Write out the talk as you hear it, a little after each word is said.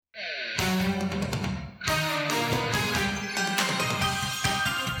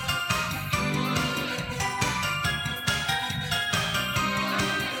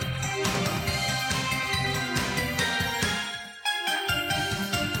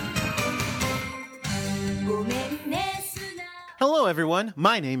Hello, everyone.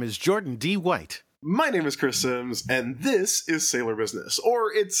 My name is Jordan D. White. My name is Chris Sims, and this is Sailor Business,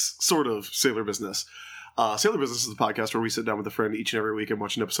 or it's sort of Sailor Business. Sailor Business is a podcast where we sit down with a friend each and every week and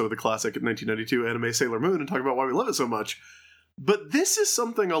watch an episode of the classic 1992 anime Sailor Moon and talk about why we love it so much. But this is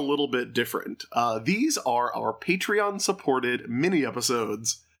something a little bit different. These are our Patreon-supported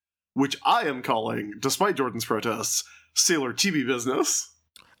mini-episodes, which I am calling, despite Jordan's protests, Sailor Chibi Business.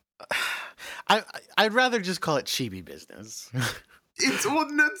 I'd rather just call it Chibi Business.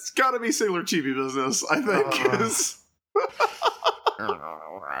 It's gotta be Sailor Chibi Business, I think.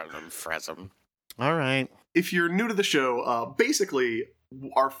 All right. If you're new to the show, basically,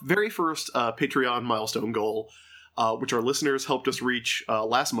 our very first Patreon milestone goal, which our listeners helped us reach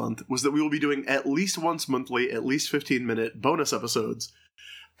last month, was that we will be doing at least once monthly, at least 15-minute bonus episodes.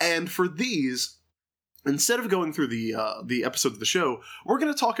 And for these, instead of going through the episodes of the show, we're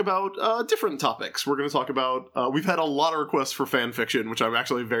going to talk about different topics. We're going to talk about... we've had a lot of requests for fan fiction, which I'm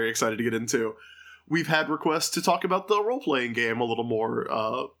actually very excited to get into. We've had requests to talk about the role-playing game a little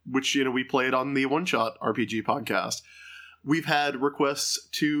more, which, we played on the One Shot RPG podcast. We've had requests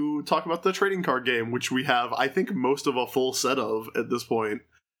to talk about the trading card game, which we have, I think, most of a full set of at this point,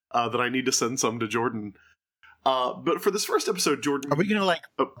 that I need to send some to Jordan. But for this first episode, Jordan... Are we going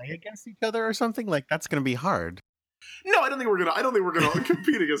to, play against each other or something? That's going to be hard. No, I don't think we're going to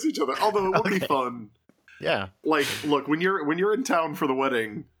compete against each other, although it will be fun. Yeah. Look, when you're in town for the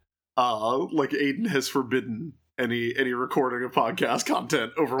wedding... Aiden has forbidden any recording of podcast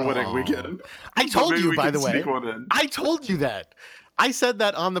content over wedding weekend. I told you, by the way. I told you that. I said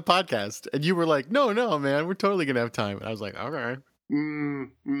that on the podcast, and you were like, "No, man, we're totally gonna have time." And I was like, "Okay."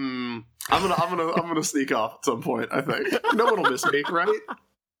 I'm gonna sneak off at some point. I think no one will miss me, right?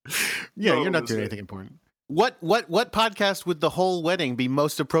 Yeah, you're not doing anything important. What podcast would the whole wedding be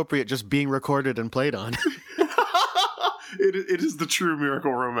most appropriate just being recorded and played on? It is the True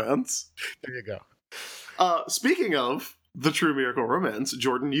Miracle Romance. There you go. Speaking of the True Miracle Romance,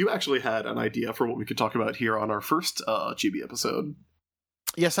 Jordan, you actually had an idea for what we could talk about here on our first Chibi episode.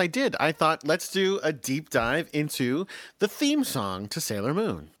 Yes, I did. I thought, let's do a deep dive into the theme song to Sailor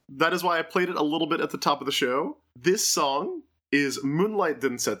Moon. That is why I played it a little bit at the top of the show. This song is Moonlight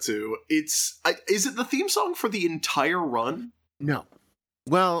Densetsu. Is it the theme song for the entire run? No.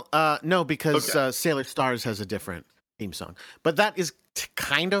 Well, no, because Sailor Stars has a different theme song, but that is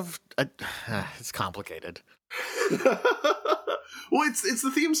kind of it's complicated. Well, it's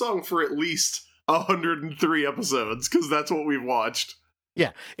the theme song for at least 103 episodes because that's what we've watched.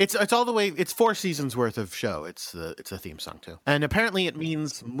 Yeah, it's all the way. It's 4 seasons worth of show. It's a theme song too, and apparently it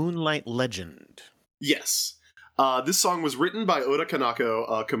means Moonlight Legend. Yes, this song was written by Oda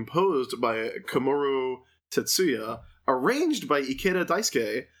Kanako, composed by Komuro Tetsuya, arranged by Ikeda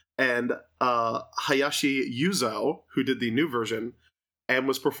Daisuke and Hayashi Yuzao, who did the new version, and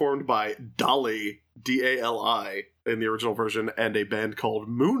was performed by Dali, D-A-L-I, in the original version, and a band called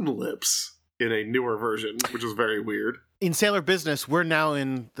Moonlips in a newer version, which is very weird. In Sailor Business, we're now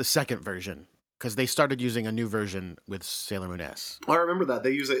in the second version, because they started using a new version with Sailor Moon S. I remember that.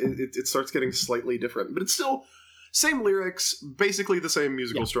 They use it starts getting slightly different, but it's still same lyrics, basically the same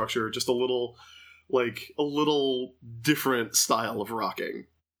musical structure, just a little different style of rocking.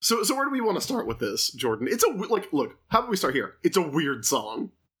 So where do we want to start with this, Jordan? It's look, how about we start here? It's a weird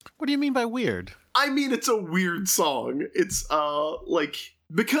song. What do you mean by weird? I mean, it's a weird song. It's,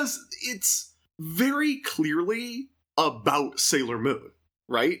 because it's very clearly about Sailor Moon,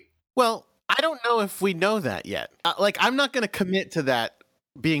 right? Well, I don't know if we know that yet. I'm not going to commit to that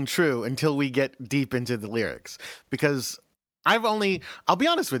being true until we get deep into the lyrics, because... I'll be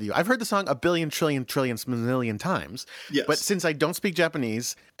honest with you, I've heard the song a billion, trillion, trillions, million times. Yes. But since I don't speak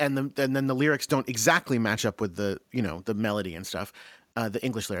Japanese and then the lyrics don't exactly match up with the melody and stuff, the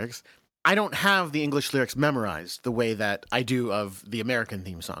English lyrics, I don't have the English lyrics memorized the way that I do of the American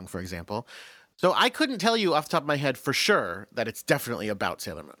theme song, for example. So I couldn't tell you off the top of my head for sure that it's definitely about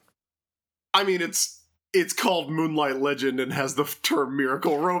Sailor Moon. I mean, it's called Moonlight Legend and has the term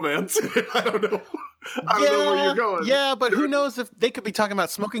Miracle Romance. I don't know. I don't know where you're going. Yeah, but who knows if they could be talking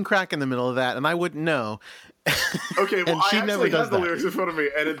about smoking crack in the middle of that, and I wouldn't know. Okay, well, I actually have the lyrics in front of me,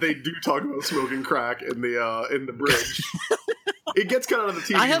 and they do talk about smoking crack in the bridge. It gets cut out of the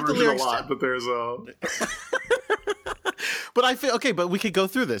TV version a lot, but there's a... But I feel okay. But we could go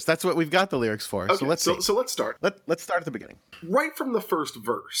through this. That's what we've got the lyrics for. Okay, so let's start. Let's start at the beginning. Right from the first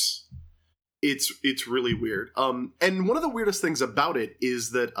verse. It's really weird. And one of the weirdest things about it is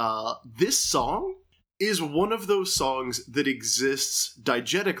that this song is one of those songs that exists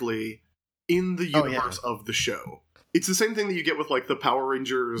diegetically in the universe of the show. It's the same thing that you get with like the Power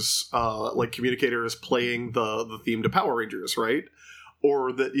Rangers, like communicators playing the theme to Power Rangers, right?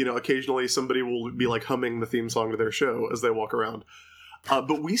 Or that, you know, occasionally somebody will be like humming the theme song to their show as they walk around.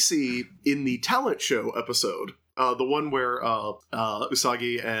 But we see in the talent show episode, the one where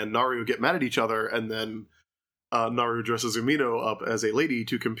Usagi and Naru get mad at each other, and then Naru dresses Umino up as a lady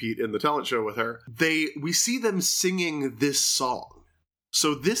to compete in the talent show with her. We see them singing this song.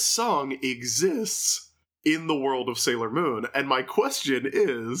 So this song exists in the world of Sailor Moon, and my question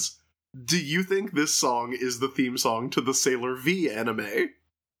is, do you think this song is the theme song to the Sailor V anime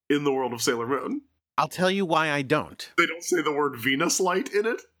in the world of Sailor Moon? I'll tell you why I don't. They don't say the word Venus Light in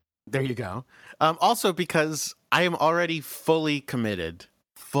it? There you go. Also because I am already fully committed,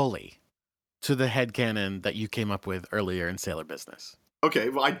 to the headcanon that you came up with earlier in Sailor Business. Okay,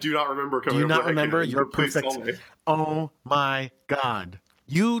 well, I do not remember coming up with. Do you not remember? Headcanon. You're perfect. Oh my God.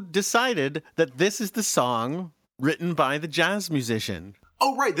 You decided that this is the song written by the jazz musician.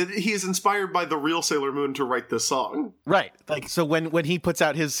 Oh, right. That he is inspired by the real Sailor Moon to write this song. Right. Like, so when he puts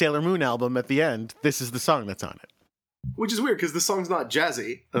out his Sailor Moon album at the end, this is the song that's on it. Which is weird, because this song's not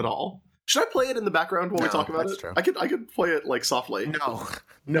jazzy at all. Should I play it in the background while we talk about it? True. I could play it, like, softly.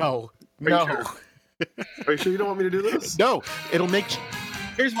 No. Sure? Are you sure you don't want me to do this? No. It'll make...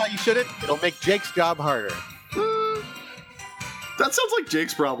 Here's why you shouldn't. It'll make Jake's job harder. That sounds like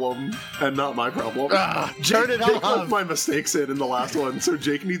Jake's problem, and not my problem. Jake left my mistakes in the last one, so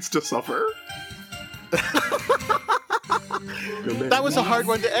Jake needs to suffer. That was a hard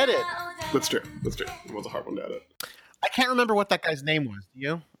one to edit. That's true. It was a hard one to edit. I can't remember what that guy's name was. Do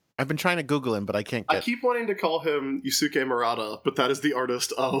you? I've been trying to Google him, but I can't get... I keep wanting to call him Yusuke Murata, but that is the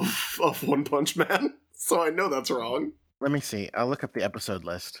artist of One Punch Man, so I know that's wrong. Let me see. I'll look up the episode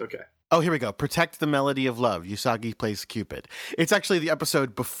list. Okay. Oh, here we go. Protect the Melody of Love. Usagi plays Cupid. It's actually the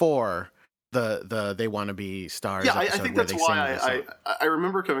episode before the They Want to Be Stars. Yeah, I think that's why I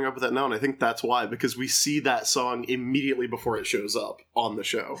remember coming up with that now, and I think that's why, because we see that song immediately before it shows up on the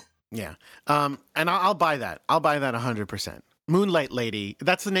show. Yeah. And I'll buy that. I'll buy that 100%. Moonlight Lady,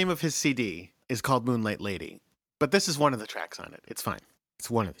 that's the name of his CD, is called Moonlight Lady. But this is one of the tracks on it. It's fine. It's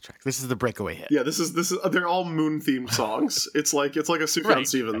one of the tracks. This is the breakaway hit. Yeah, this is they're all moon themed songs. It's like a Sufjan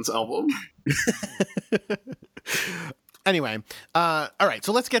Stevens album. Anyway, all right,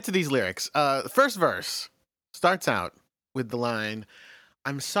 so let's get to these lyrics. The first verse starts out with the line,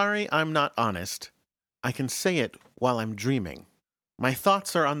 "I'm sorry I'm not honest. I can say it while I'm dreaming. My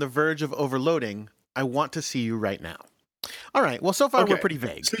thoughts are on the verge of overloading. I want to see you right now." All right, well, so far we're pretty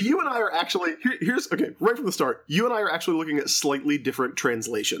vague. So you and I are actually, right from the start, you and I are actually looking at slightly different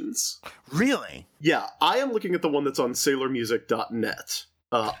translations. Really? Yeah, I am looking at the one that's on sailormusic.net,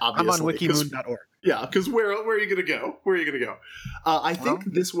 obviously. I'm on wikimoon.org. Yeah, because where are you going to go? I think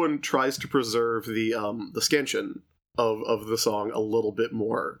this one tries to preserve the scansion of the song a little bit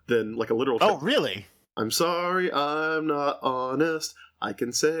more than like a literal... Oh, really? I'm sorry, I'm not honest. I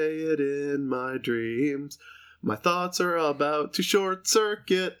can say it in my dreams. My thoughts are about to short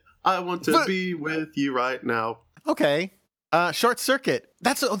circuit. I want to be with you right now. Okay. Short circuit.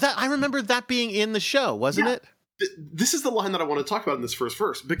 I remember that being in the show, wasn't it? This is the line that I want to talk about in this first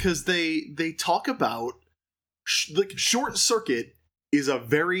verse, because they talk about short circuit is a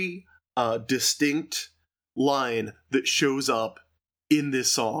very distinct line that shows up in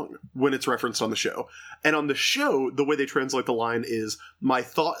this song when it's referenced on the show. And on the show, the way they translate the line is, my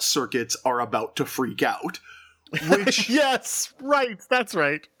thought circuits are about to freak out. Which yes, right, that's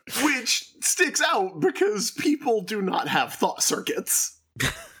right. Which sticks out because people do not have thought circuits.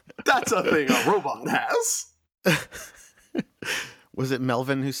 That's a thing a robot has. Was it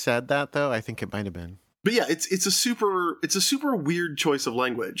Melvin who said that though? I think it might have been. But yeah, it's a super weird choice of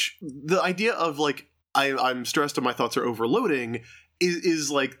language. The idea of like I'm stressed and my thoughts are overloading is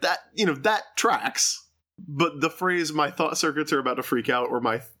like that, that tracks. But the phrase "my thought circuits are about to freak out" or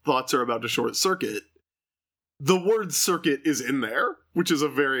 "my thoughts are about to short circuit," the word circuit is in there, which is a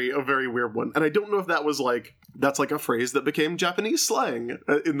very weird one. And I don't know if that's like a phrase that became Japanese slang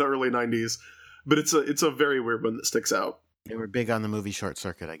in the early 90s, but it's a very weird one that sticks out. They were big on the movie Short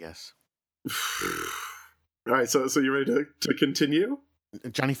Circuit, I guess. All right, so you ready to continue?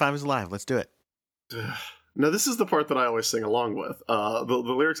 Johnny Five is alive. Let's do it. Now, this is the part that I always sing along with. The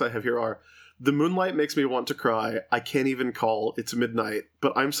lyrics I have here are, "The moonlight makes me want to cry. I can't even call. It's midnight.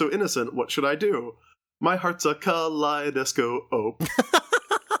 But I'm so innocent. What should I do? My heart's a kaleidoscope."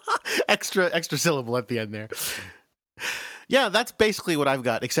 extra syllable at the end there. Yeah, that's basically what I've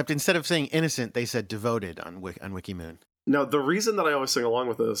got, except instead of saying innocent, they said devoted on Wikimoon. Now, the reason that I always sing along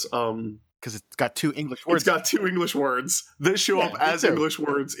with this, because it's got 2 English words. It's got 2 English words that show up as English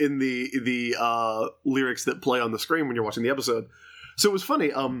words in the lyrics that play on the screen when you're watching the episode. So it was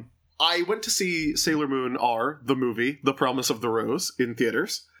funny. I went to see Sailor Moon R, the movie, The Promise of the Rose, in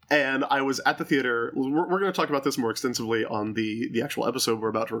theaters. And I was at the theater. We're going to talk about this more extensively on the actual episode we're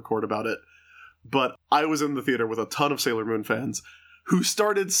about to record about it. But I was in the theater with a ton of Sailor Moon fans who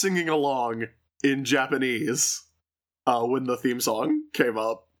started singing along in Japanese when the theme song came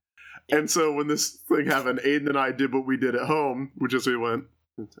up. And so when this thing happened, Aiden and I did what we did at home, which is we went,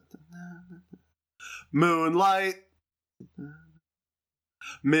 Moonlight,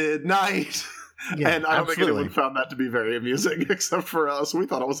 Midnight. Yeah, and I don't absolutely. think anyone found that to be very amusing, except for us. We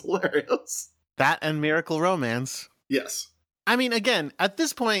thought it was hilarious. That and Miracle Romance. Yes. I mean, again, at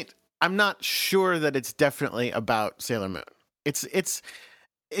this point, I'm not sure that it's definitely about Sailor Moon.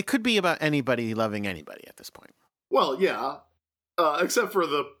 It could be about anybody loving anybody at this point. Well, yeah. Except for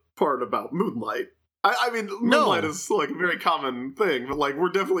the part about Moonlight. I mean, Moonlight is like a very common thing, but like we're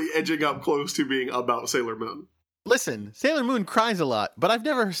definitely edging up close to being about Sailor Moon. Listen, Sailor Moon cries a lot, but I've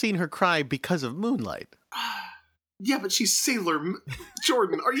never seen her cry because of Moonlight. Yeah, but she's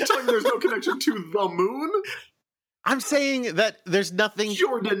Jordan, are you telling me there's no connection to the moon? I'm saying that there's nothing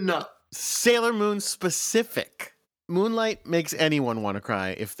Jordan. Sailor Moon specific. Moonlight makes anyone want to cry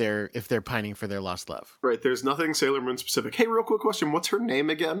if they're pining for their lost love. Right, there's nothing Sailor Moon specific. Hey, real quick question, what's her name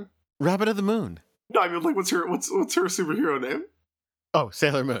again? Rabbit of the Moon. No, I mean, like, what's her superhero name? Oh,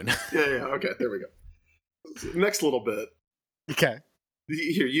 Sailor Moon. Yeah, okay, there we go. Next little bit. Okay.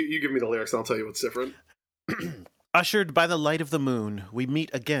 Here, you give me the lyrics and I'll tell you what's different. Ushered by the light of the moon, we meet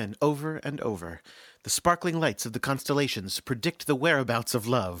again over and over. The sparkling lights of the constellations predict the whereabouts of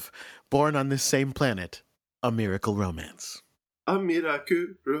love, born on this same planet, a miracle romance. A miracle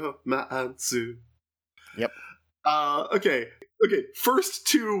romance. Yep. Okay. First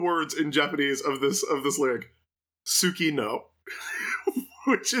 2 words in Japanese of this lyric. Suki no.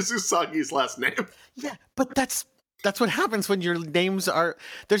 Which is Usagi's last name. Yeah, but that's what happens when your names are...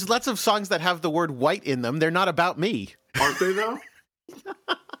 There's lots of songs that have the word white in them. They're not about me. Aren't they, though?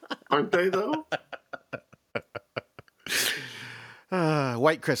 Aren't they, though?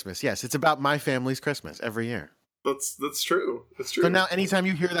 White Christmas. Yes, it's about my family's Christmas every year. That's true. That's true. So now anytime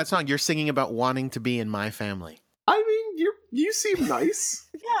you hear that song, you're singing about wanting to be in my family. I mean, you seem nice.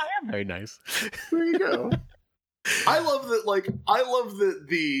 Yeah, I am very nice. There you go. I love that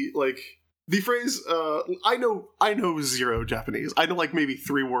the phrase I know 0 Japanese. I know like maybe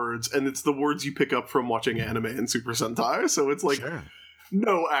 3 words, and it's the words you pick up from watching anime and Super Sentai, so it's like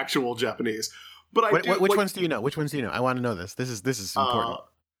no actual Japanese. But which ones do you know? Which ones do you know? I want to know this. This is important.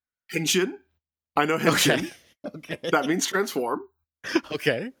 Henshin. I know Henshin. Okay. That means transform.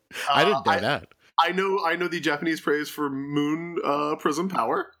 Okay. I didn't know that. I know the Japanese phrase for moon prism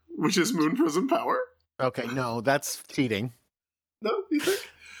power, which is moon prism power. Okay, no, that's cheating. No, you think?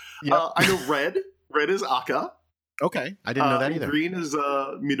 Yep. I know red. Red is Aka. Okay, I didn't know that either. Green is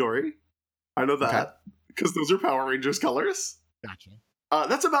Midori. I know that because those are Power Rangers colors. Gotcha.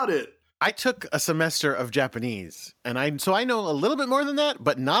 That's about it. I took a semester of Japanese, and I know a little bit more than that,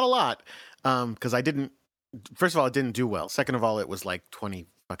 but not a lot, because I didn't. First of all, it didn't do well. Second of all, it was like 20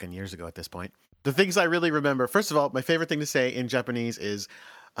 fucking years ago at this point. The things I really remember. First of all, my favorite thing to say in Japanese is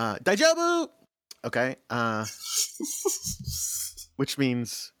 "Daijabu." Okay, which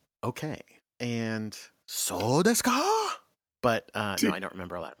means okay, and "So desu ka?" But no, I don't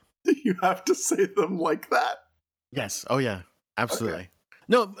remember a lot. You have to say them like that. Yes. Oh yeah. Absolutely. Okay.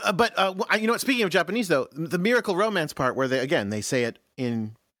 No, but you know what? Speaking of Japanese, though, the miracle romance part, where they say it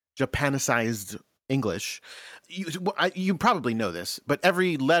in Japanicized English. You probably know this, but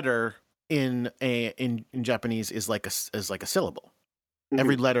every letter in Japanese is like a syllable. Mm-hmm.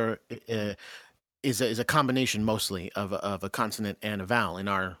 Every letter is a combination mostly of a consonant and a vowel in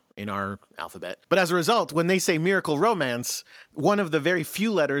our alphabet. But as a result, when they say miracle romance, one of the very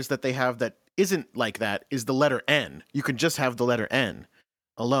few letters that they have that isn't like that is the letter N. You can just have the letter N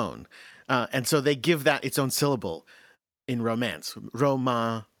alone. And so they give that its own syllable in romance.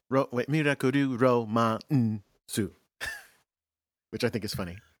 Mirakuru romansu. Which I think is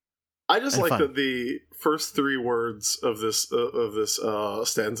funny. I just like that the first 3 words of this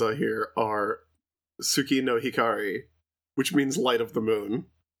stanza here are Suki no Hikari, which means light of the moon.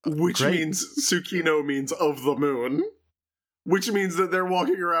 Which means Tsukino means of the moon. Which means that they're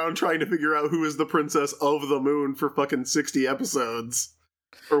walking around trying to figure out who is the princess of the moon for fucking 60 episodes.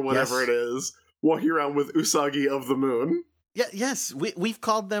 Or whatever it is. Walking around with Usagi of the moon. Yeah, yes. We've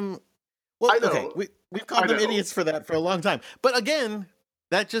called them... Well, I know. Okay, we've called them idiots for that for a long time. But again,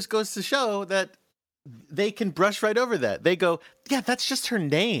 that just goes to show that they can brush right over that. They go, yeah, that's just her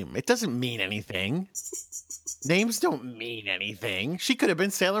name. It doesn't mean anything. Names don't mean anything. She could have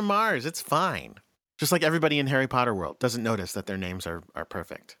been Sailor Mars. It's fine. Just like everybody in Harry Potter world doesn't notice that their names are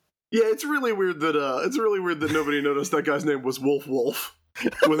perfect. Yeah, it's really weird that nobody noticed that guy's name was Wolf Wolf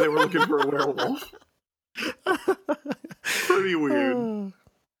when they were looking for a werewolf. Pretty weird.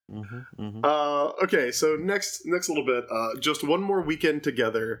 Okay, so next little bit, just one more weekend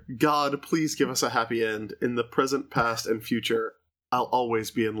together. God, please give us a happy end. In the present, past, and future, I'll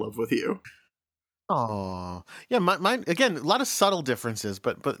always be in love with you. Oh, yeah. Mine again. A lot of subtle differences,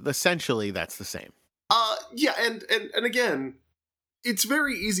 but essentially that's the same. Yeah, and again, it's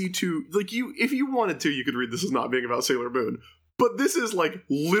very easy to if you wanted to, you could read this as not being about Sailor Moon. But this is, like,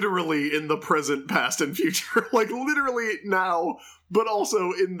 literally in the present, past, and future. Like, literally now, but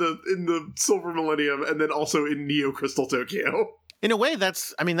also in the Silver Millennium, and then also in Neo Crystal Tokyo. In a way,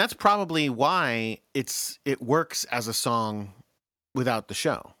 that's probably why it works as a song without the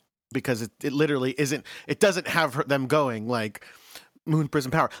show. Because it literally isn't, it doesn't have them going, like, Moon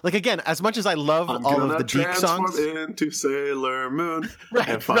Prism Power. Like, again, as much as I love all of the Deke songs. Into Sailor Moon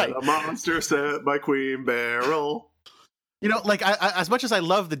and fight a monster set by Queen Beryl. You know, like, I as much as I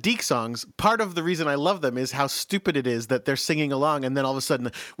love the Deke songs, part of the reason I love them is how stupid it is that they're singing along and then all of a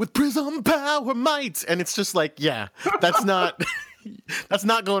sudden, with Prism Power Might, and it's just like, yeah, that's not that's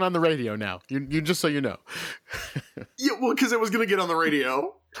not going on the radio now. You just so you know. Yeah, well, because it was going to get on the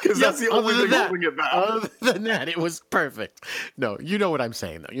radio. Because that's the only thing holding it back. Other than that, it was perfect. No, you know what I'm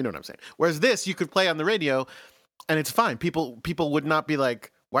saying, though. You know what I'm saying. Whereas this, you could play on the radio, and it's fine. People would not be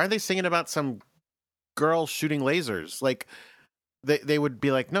like, why are they singing about some girl shooting lasers? Like, they would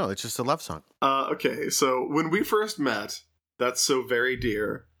be like, no, it's just a love song. Okay, so when we first met, that's so very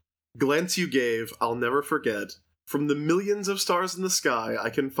dear. Glance you gave, I'll never forget. From the millions of stars in the sky, I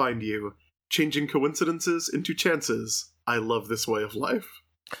can find you. Changing coincidences into chances. I love this way of life.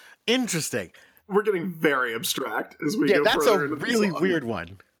 Interesting. We're getting very abstract as we go further into the song. That's a really weird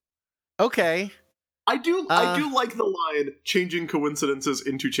one. Okay. I do like the line, changing coincidences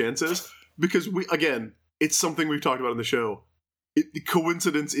into chances, because it's something we've talked about in the show. The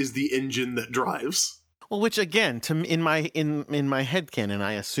coincidence is the engine that drives. Well, which again, in my headcanon,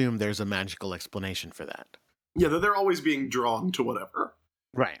 I assume there's a magical explanation for that. Yeah, that they're always being drawn to whatever.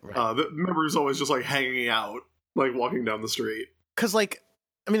 Right. The member's always just, like, hanging out, like, walking down the street. Because, like,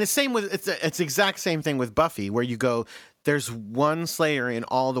 I mean, the same with it's the exact same thing with Buffy, where you go, there's one Slayer in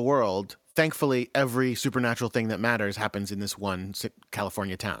all the world. Thankfully, every supernatural thing that matters happens in this one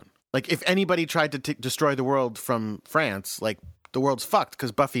California town. Like, if anybody tried to destroy the world from France, like, the world's fucked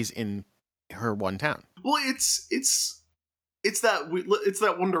because Buffy's in her one town. Well, it's that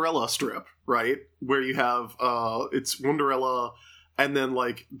Wonderella strip, right? Where you have it's Wonderella, and then,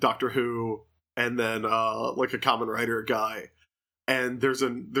 like, Doctor Who, and then like a Kamen Rider guy, and there's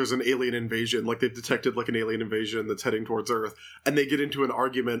an alien invasion. Like, they've detected, like, an alien invasion that's heading towards Earth, and they get into an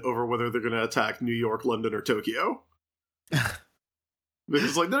argument over whether they're going to attack New York, London, or Tokyo.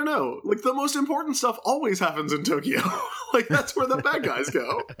 Because, like, no, like, the most important stuff always happens in Tokyo. Like, that's where the bad guys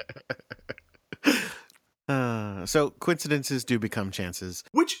go. So coincidences do become chances.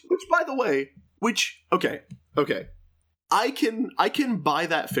 Which, by the way, okay. I can buy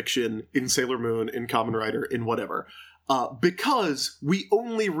that fiction in Sailor Moon, in Kamen Rider, in whatever, because we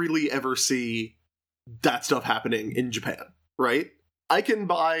only really ever see that stuff happening in Japan, right? I can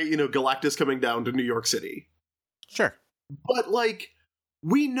buy, Galactus coming down to New York City. Sure. But, like,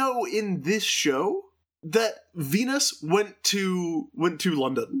 we know in this show that Venus went to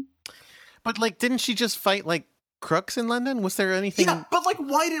London. But, like, didn't she just fight, like, crooks in London? Was there anything? Yeah, but, like,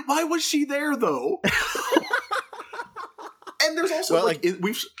 why was she there, though? And there's also,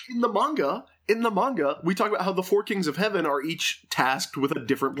 in the manga, we talk about how the four kings of heaven are each tasked with a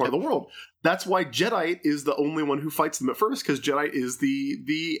different part of the world. That's why Jadeite is the only one who fights them at first, because Jadeite is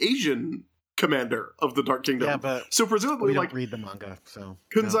the Asian commander of the Dark Kingdom. Yeah, but so presumably, we don't read the manga, so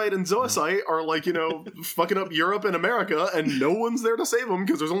Kunzite and Zoisite are, like, fucking up Europe and America, and no one's there to save them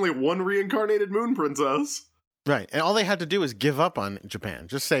because there's only one reincarnated moon princess. Right, and all they had to do is give up on Japan.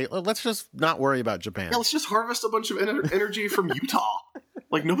 Just say, let's just not worry about Japan. Yeah, let's just harvest a bunch of energy from Utah.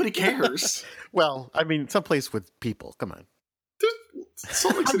 Like, nobody cares. Well, I mean, someplace with people. Come on.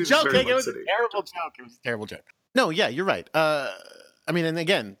 Salt Lake City is a very large city. It was a terrible joke. No, yeah, you're right. I mean, and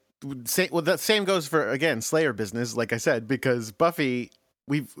again, that same goes for, again, Slayer business, like I said, because Buffy,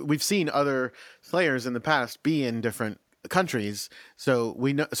 we've seen other Slayers in the past be in different countries, so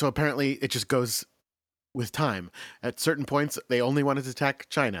we know. So apparently, it just goes with time. At certain points, they only wanted to attack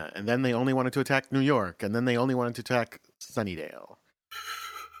China, and then they only wanted to attack New York, and then they only wanted to attack Sunnydale.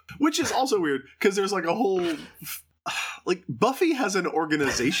 Which is also weird because there's like a whole like Buffy has an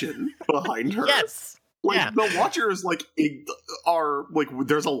organization behind her. Yes. Like Yeah. the Watchers are like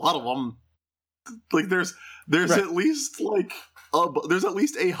there's a lot of them. Like there's Right. at least like there's at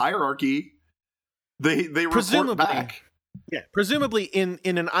least a hierarchy. They report Presumably. back. Yeah. Presumably in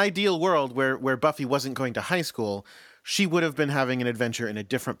an ideal world where Buffy wasn't going to high school, she would have been having an adventure in a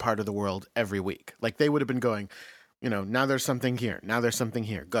different part of the world every week. Like they would have been going, now there's something here. Now there's something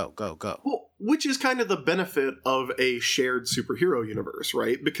here. Go, go, go. Well, which is kind of the benefit of a shared superhero universe,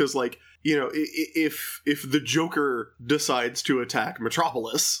 right? Because, like, if the Joker decides to attack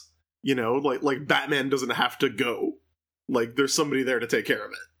Metropolis, like Batman doesn't have to go. Like, there's somebody there to take care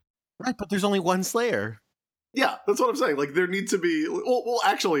of it. Right, but there's only one Slayer. Yeah, that's what I'm saying. Like, there needs to be. Well,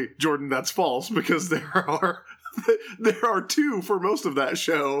 actually, Jordan, that's false because there are two for most of that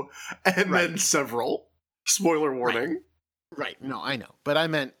show, and then several. Spoiler warning. Right. No, I know, but I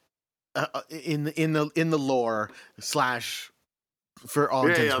meant in the lore / for all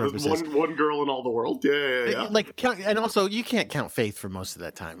intents and purposes. One girl in all the world. Yeah. Like, and also you can't count Faith for most of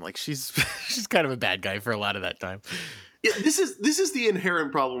that time. Like she's kind of a bad guy for a lot of that time. Yeah, this is the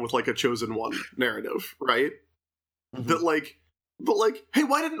inherent problem with like a chosen one narrative, right? Mm-hmm. But hey,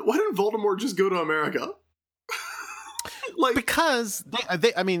 why didn't Voldemort just go to America? Like, because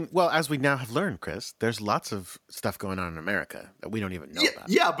they I mean, well, as we now have learned, Chris, there's lots of stuff going on in America that we don't even know about.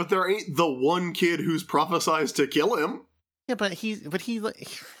 Yeah, but there ain't the one kid who's prophesized to kill him. Yeah, but he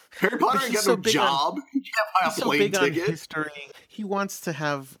Harry Potter ain't got no job. He can't buy a plane ticket. On history. He wants to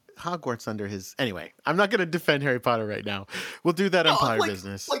have Hogwarts under his. Anyway, I'm not going to defend Harry Potter right now. We'll do that on Potter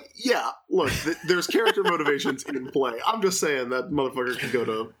Business. Look, there's character motivations in play. I'm just saying that motherfucker can go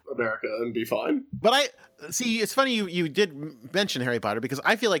to America and be fine. But it's funny you did mention Harry Potter because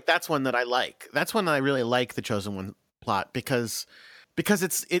I feel like that's one that I like. That's one that I really like, the Chosen One plot, because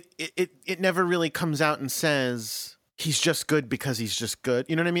it never really comes out and says he's just good because he's just good.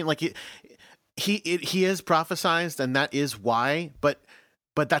 You know what I mean? Like he is prophesized and that is why, but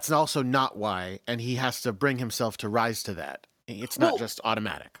that's also not why, and he has to bring himself to rise to that. It's not just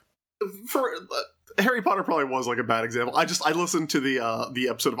automatic. For Harry Potter probably was like a bad example. I listened to the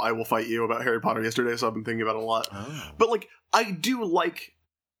episode of I Will Fight You about Harry Potter yesterday, so I've been thinking about it a lot. Oh. But like I do like,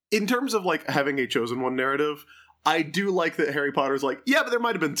 in terms of like having a chosen one narrative, I do like that Harry Potter's like, yeah, but there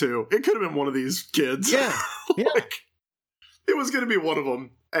might have been two. It could have been one of these kids. Yeah. Like, it was going to be one of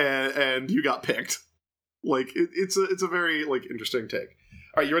them, and you got picked. Like it's a very like interesting take.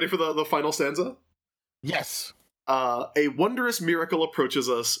 All right, you ready for the final stanza? Yes. A wondrous miracle approaches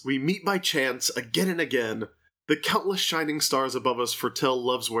us. We meet by chance again and again. The countless shining stars above us foretell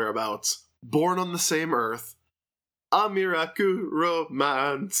love's whereabouts. Born on the same earth. A miracle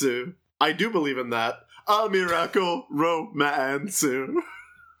romance. I do believe in that. A miracle romance.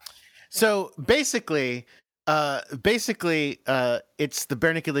 So basically, it's the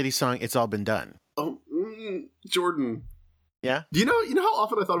Bare Naked Ladies song. It's all been done. Oh, Jordan. Yeah. Do you know how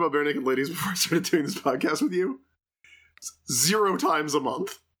often I thought about Bare Naked Ladies before I started doing this podcast with you? 0 times a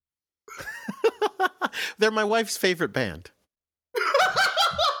month. They're my wife's favorite band.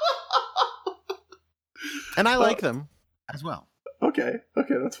 And I like them as well. Okay,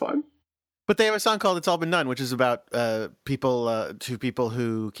 that's fine. But they have a song called "It's All Been Done," which is about two people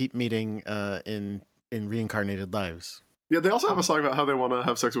who keep meeting in reincarnated lives. Yeah, they also have a song about how they want to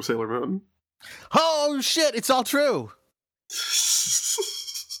have sex with Sailor Moon. Oh shit! It's all true.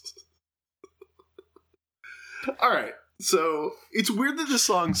 All right. So it's weird that this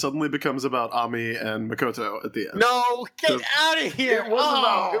song suddenly becomes about Ami and Makoto at the end. No, get out of here! It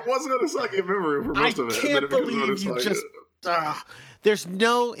was about a second memory for most of it. I can't believe you just. There's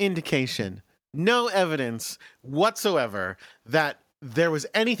no indication, no evidence whatsoever that there was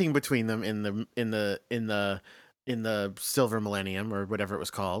anything between them in the Silver Millennium or whatever it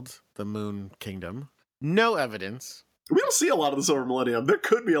was called, the Moon Kingdom. No evidence. We don't see a lot of the Silver Millennium. There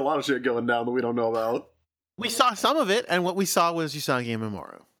could be a lot of shit going down that we don't know about. We saw some of it, and what we saw was Usagi and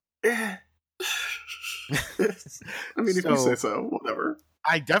Mamoru. I mean, if you say so, whatever.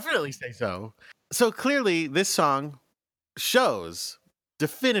 I definitely say so. So clearly, this song shows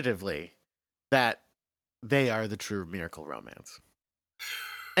definitively that they are the true miracle romance.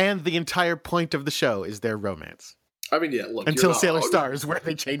 And the entire point of the show is their romance. I mean, yeah, look. Until Sailor Stars, where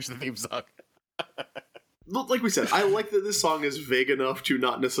they changed the theme song. Like we said, I like that this song is vague enough to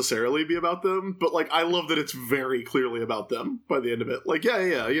not necessarily be about them, but like I love that it's very clearly about them by the end of it. Like,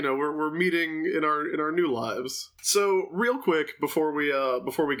 yeah, we're meeting in our new lives. So, real quick before we go,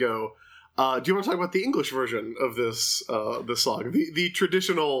 do you want to talk about the English version of this song, the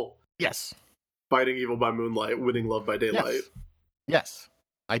traditional? Yes. Fighting evil by moonlight, winning love by daylight. Yes.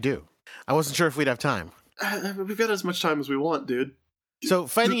 I do. I wasn't sure if we'd have time. We've got as much time as we want, dude. So,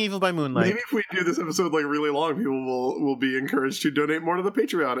 Fighting Evil by Moonlight. Maybe if we do this episode like really long, people will be encouraged to donate more to the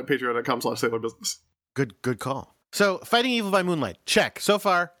Patreon at patreon.com/sailorbusiness. Good call. So, Fighting Evil by Moonlight. Check. So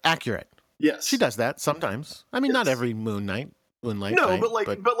far, accurate. Yes. She does that sometimes. I mean, not every Moonlight. No, night,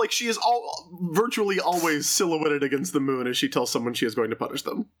 but like she is virtually always silhouetted against the moon as she tells someone she is going to punish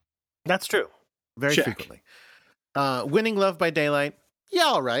them. That's true. Very Check. frequently. Winning Love by Daylight. Yeah,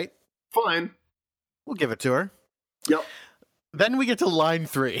 all right. Fine. We'll give it to her. Yep. Then we get to line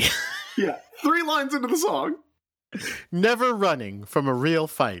 3. Yeah. 3 lines into the song. Never running from a real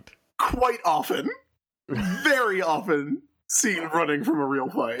fight. Quite often. Very often seen running from a real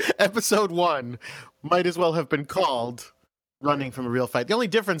fight. Episode 1 might as well have been called Running from a Real Fight. The only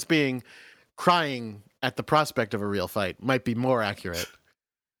difference being crying at the prospect of a real fight might be more accurate.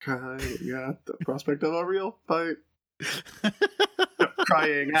 Crying at the prospect of a real fight.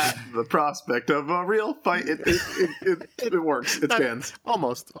 Crying at the prospect of a real fight. It works. It stands.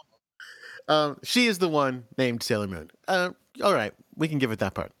 Almost. She is the one named Sailor Moon. All right. We can give it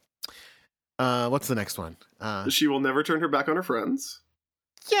that part. What's the next one? She will never turn her back on her friends.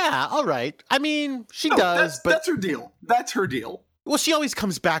 Yeah, all right. I mean, she does, but that's her deal. That's her deal. Well, she always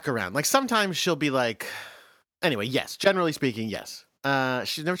comes back around. Like, sometimes she'll be like... Anyway, yes. Generally speaking, yes.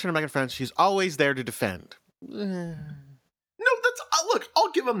 She's never turned her back on her friends. She's always there to defend. No, that's... look, I'll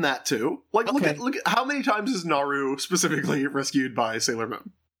give him that, too. Like, Okay. look at how many times is Naru specifically rescued by Sailor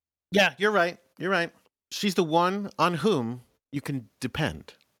Moon? Yeah, you're right. You're right. She's the one on whom you can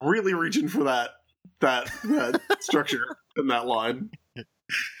depend. Really reaching for that structure in that line.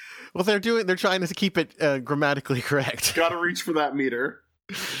 Well, they're trying to keep it grammatically correct. Gotta reach for that meter.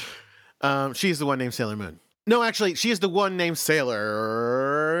 She's the one named Sailor Moon. No, actually, she is the one named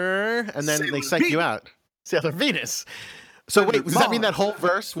Sailor, and then Sailor they psych you out. Sailor Venus. So wait, does that mean that whole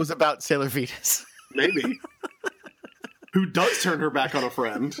verse was about Sailor Venus? Maybe. Who does turn her back on a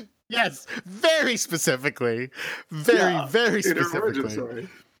friend. Yes, very specifically. Very In her origin specifically. story.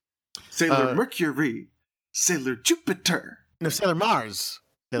 Sailor Mercury. Sailor Jupiter. No, Sailor Mars.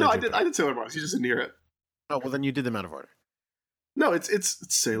 Sailor No, Jupiter. I did Sailor Mars. You just didn't hear it. Oh, well, then you did them out of order. No, it's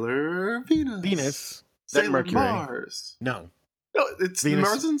Sailor Venus. Venus. Then Sailor Mercury. Mars. No, It's Venus.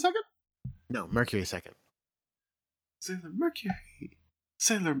 Mars in second? no, Mercury second. Sailor Mercury.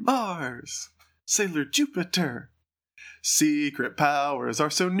 Sailor Mars. Sailor Jupiter. Secret powers are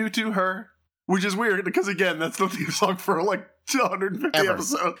so new to her. Which is weird, because again, that's the theme song for like 250 Ever.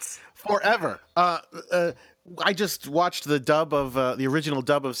 episodes. Forever. I just watched the dub of the original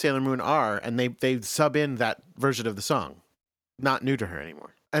dub of Sailor Moon R, and they sub in that version of the song. Not new to her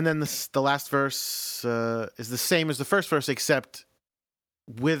anymore. And then the last verse is the same as the first verse, except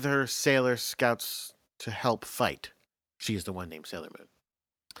with her Sailor Scouts to help fight. She is the one named Sailor Moon.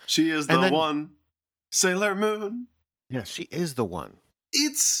 She is And the then- one. Sailor Moon. Yes, she is the one.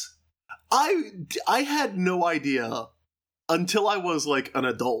 It's... I had no idea until I was like an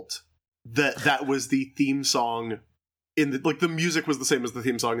adult that was the theme song in the music was the same as the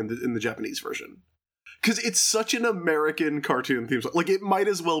theme song in the Japanese version. Because it's such an American cartoon theme song. Like, it might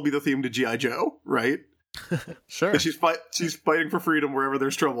as well be the theme to G.I. Joe, right? Sure. And she's fighting for freedom wherever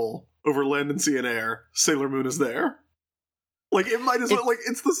there's trouble, over land and sea and air. Sailor Moon is there. Like, it might as well, like,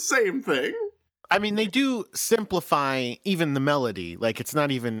 it's the same thing. I mean, they do simplify even the melody. Like, it's not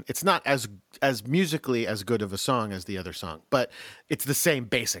as musically as good of a song as the other song, but it's the same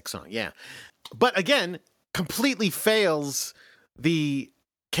basic song, yeah. But again, completely fails the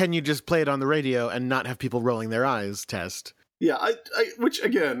can you just play it on the radio and not have people rolling their eyes test. Yeah, which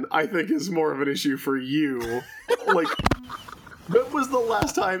again, I think is more of an issue for you. Like, when was the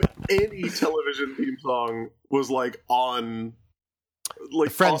last time any television theme song was like on, like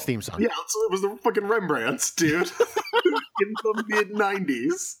The Friends theme song. Yeah, so it was the fucking Rembrandts, dude, in the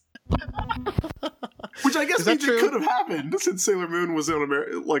mid-90s. Which I guess Is that means it true? could have happened since Sailor Moon was on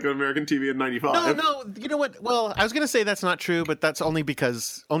on American TV in '95. No, you know what? Well, I was going to say that's not true, but that's only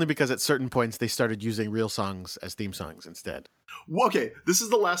because at certain points they started using real songs as theme songs instead. Well, okay, this is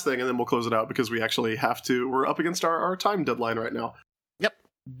the last thing, and then we'll close it out because we actually have to. We're up against our time deadline right now. Yep.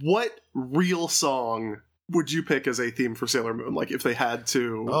 What real song would you pick as a theme for Sailor Moon? Like, if they had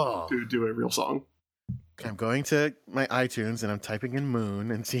to do a real song. I'm going to my iTunes and I'm typing in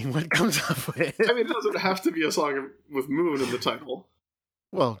Moon and seeing what it comes up with. I mean, it doesn't have to be a song with Moon in the title.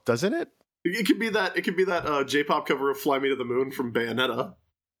 Well, doesn't it? It could be that. It could be that J-pop cover of "Fly Me to the Moon" from Bayonetta.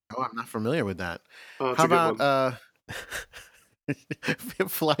 Oh, I'm not familiar with that. It's How a good about one.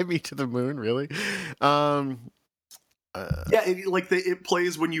 Fly Me to the Moon? Really? Yeah, it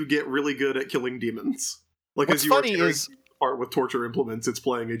plays when you get really good at killing demons. Like, What's as you are funny tearing, is part with torture implements, it's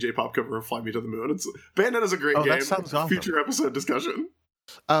playing a J-pop cover of "Fly Me to the Moon." Bayonetta's a great game. That sounds awesome. Future episode discussion.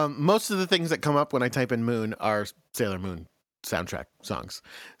 Most of the things that come up when I type in Moon are Sailor Moon soundtrack songs,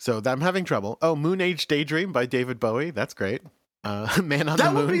 so I'm having trouble. Oh, Moon Age Daydream by David Bowie. That's great. Man on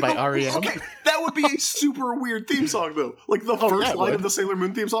the Moon by REM. Okay, that would be a super weird theme song, though. Like, the first line of the Sailor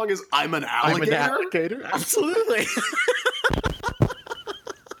Moon theme song is, I'm an alligator. I'm an alligator? Absolutely.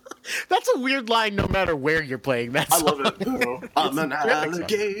 That's a weird line no matter where you're playing that song. I love it, though. I'm an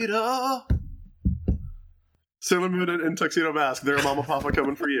alligator. Sailor Moon and Tuxedo Mask. They're Mama Papa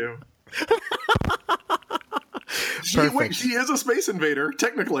coming for you. She is a space invader,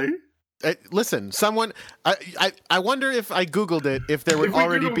 technically. Listen, someone. I wonder if I googled it if there would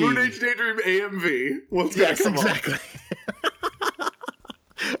already be Moon Age Daydream AMV. Yes, exactly.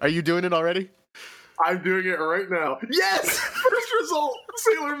 Are you doing it already? I'm doing it right now. Yes, first result: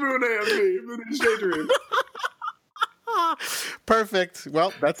 Sailor Moon AMV, Moon Age Daydream. Perfect.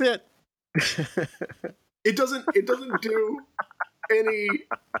 Well, that's it. It doesn't do any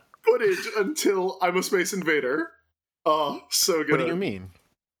footage until I'm a space invader. Oh, so good. What do you mean?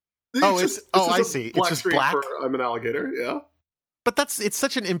 I see. It's just black. I'm an alligator. Yeah. But it's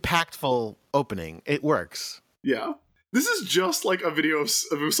such an impactful opening. It works. Yeah. This is just like a video of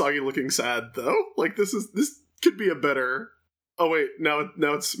Usagi looking sad, though. Like, this could be a better. Oh wait, now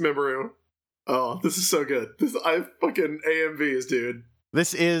it's Memoru. Oh, this is so good. I fucking AMVs, dude.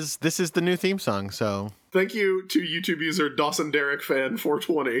 This is the new theme song. So thank you to YouTube user Dawson Derek fan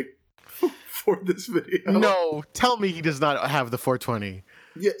 420 for this video. No, tell me he does not have the 420.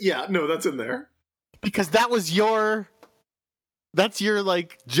 Yeah, no, that's in there. Because that's your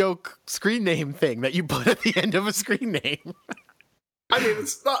like joke screen name thing that you put at the end of a screen name. I mean,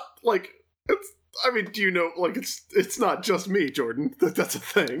 it's not like do you know, like, it's not just me, Jordan. That's a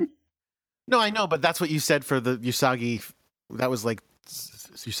thing. No, I know, but that's what you said for the Usagi. That was like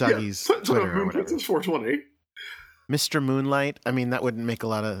Usagi's Twitter or whatever. Princess 420. Mr. Moonlight. I mean, that wouldn't make a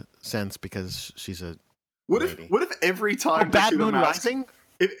lot of sense because she's a lady. What if every time Bad Moon Rising?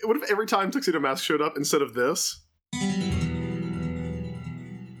 What if every time Tuxedo Mask showed up, instead of this?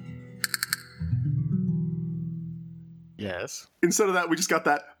 Yes. Instead of that, we just got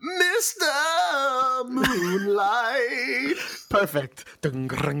that Mr. Moonlight. Perfect.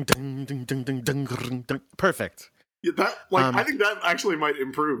 Perfect. Yeah, I think that actually might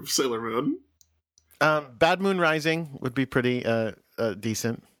improve Sailor Moon. Bad Moon Rising would be pretty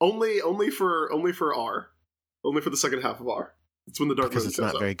decent. Only for R. Only for the second half of R. It's when the Dark Moon shows up. Because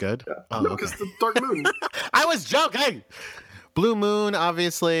it's not very good? Yeah. Oh, no, because the Dark Moon. I was joking! Blue Moon,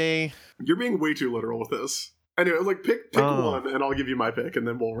 obviously. You're being way too literal with this. Anyway, like, pick one, and I'll give you my pick, and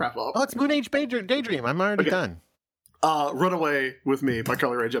then we'll wrap up. Oh, it's Moon Age Daydream. I'm already done. Runaway with Me by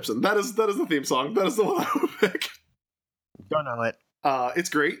Carly Rae Jepsen. That is the theme song. That is the one I would pick. Don't know it. It's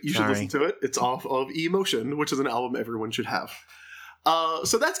great. You should listen to it. It's off of Emotion, which is an album everyone should have.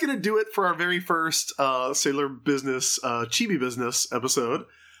 So that's going to do it for our very first Sailor Business, Chibi Business episode.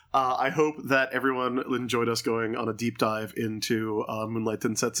 I hope that everyone enjoyed us going on a deep dive into Moonlight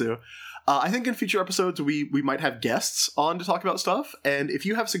Densetsu. I think in future episodes we might have guests on to talk about stuff, and if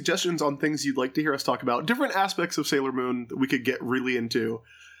you have suggestions on things you'd like to hear us talk about, different aspects of Sailor Moon that we could get really into,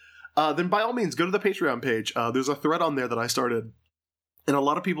 then by all means go to the Patreon page. There's a thread on there that I started, and a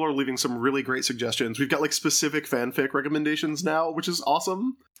lot of people are leaving some really great suggestions. We've got like specific fanfic recommendations now, which is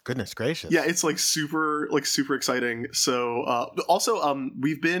awesome. Goodness gracious. Yeah, it's like super exciting. So also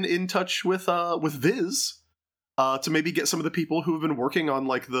we've been in touch with Viz to maybe get some of the people who have been working on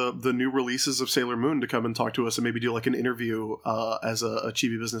like the new releases of Sailor Moon to come and talk to us and maybe do like an interview as a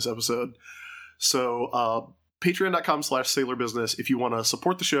Chibi Business episode. So patreon.com/sailorbusiness if you want to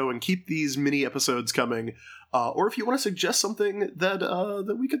support the show and keep these mini episodes coming, or if you want to suggest something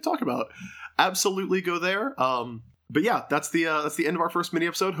that we could talk about, absolutely go there. But yeah, that's the end of our first mini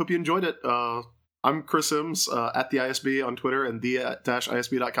episode. Hope you enjoyed it. I'm Chris Sims at the ISB on Twitter, and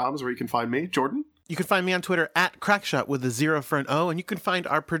the-isb.com is where you can find me. Jordan? You can find me on Twitter at Crackshot with a 0 for an O, and you can find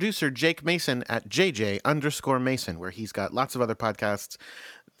our producer Jake Mason at JJ_Mason, where he's got lots of other podcasts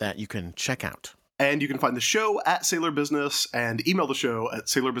that you can check out. And you can find the show at Sailor Business and email the show at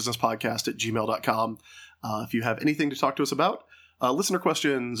sailorbusinesspodcast@gmail.com. If you have anything to talk to us about, listener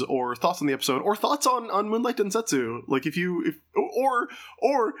questions or thoughts on the episode or thoughts on Moonlight Densetsu, like or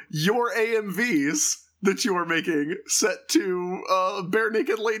your AMVs that you are making set to Bare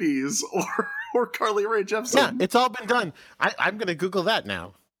Naked Ladies or Carly Rae Jepsen. Yeah, it's all been done. I'm going to Google that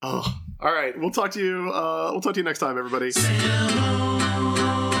now. Oh, all right. We'll talk to you next time, everybody.